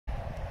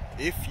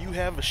if you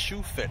have a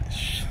shoe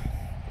fetish,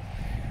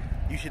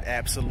 you should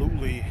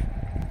absolutely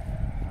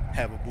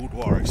have a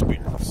boudoir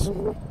experience.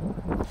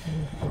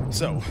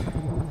 So,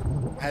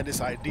 I had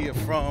this idea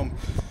from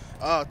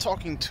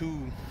talking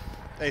to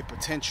a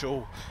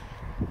potential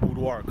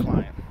boudoir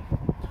client,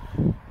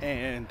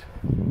 and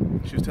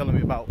she was telling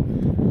me about,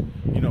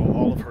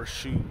 all of her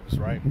shoes,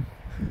 right?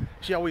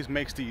 She always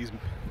makes these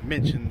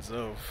mentions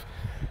of,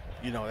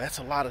 that's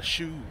a lot of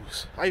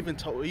shoes.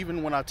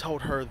 Even when I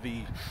told her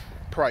the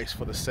price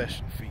for the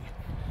session fee,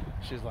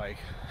 she's like,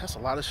 that's a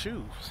lot of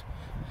shoes.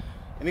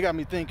 And it got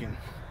me thinking,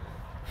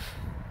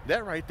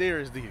 that right there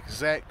is the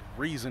exact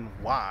reason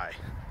why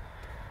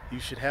you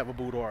should have a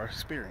boudoir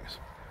experience.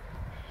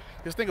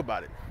 Just think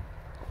about it.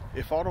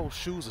 If all those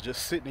shoes are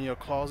just sitting in your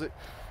closet,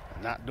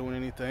 not doing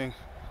anything,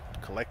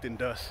 collecting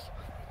dust,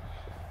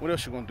 what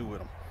else you gonna do with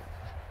them?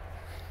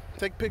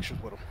 Take pictures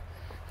with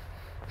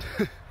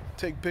them.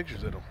 Take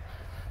pictures of them,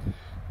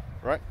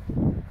 right?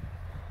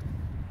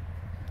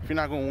 If you're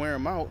not gonna wear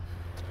them out,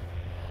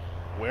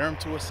 wear them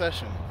to a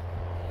session.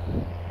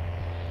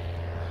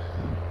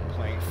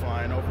 Plane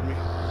flying over me.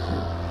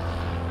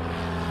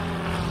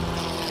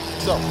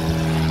 So,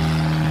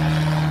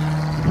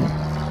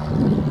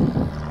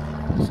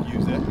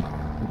 excuse that.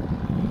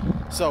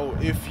 So,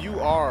 if you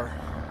are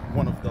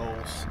one of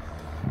those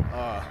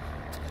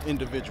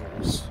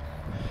individuals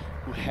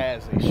who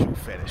has a shoe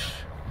fetish,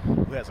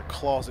 who has a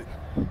closet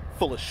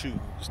full of shoes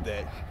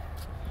that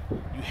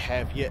you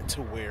have yet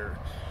to wear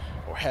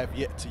or have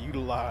yet to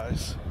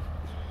utilize,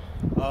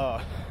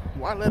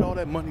 why let all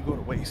that money go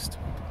to waste?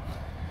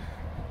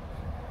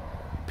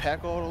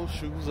 Pack all those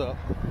shoes up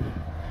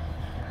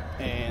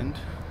and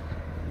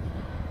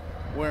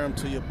wear them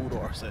to your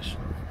boudoir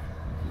session.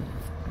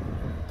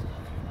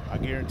 I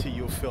guarantee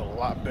you'll feel a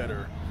lot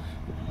better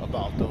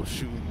about those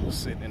shoes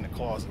sitting in the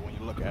closet when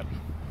you look at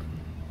them.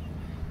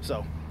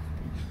 So,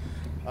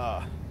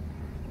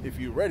 if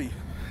you're ready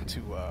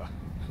to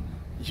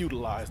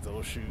utilize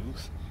those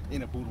shoes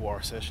in a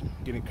boudoir session,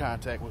 get in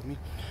contact with me.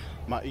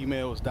 My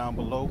email is down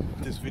below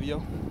this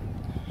video,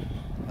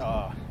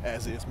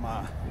 as is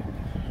my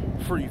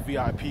free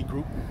VIP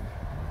group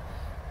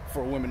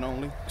for women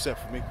only,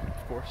 except for me,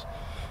 of course.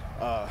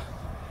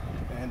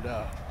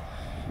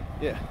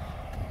 Yeah,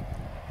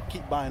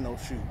 keep buying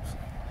those shoes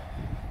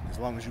as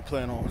long as you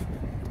plan on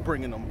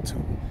bringing them to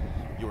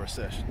your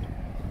session.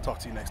 Talk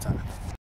to you next time.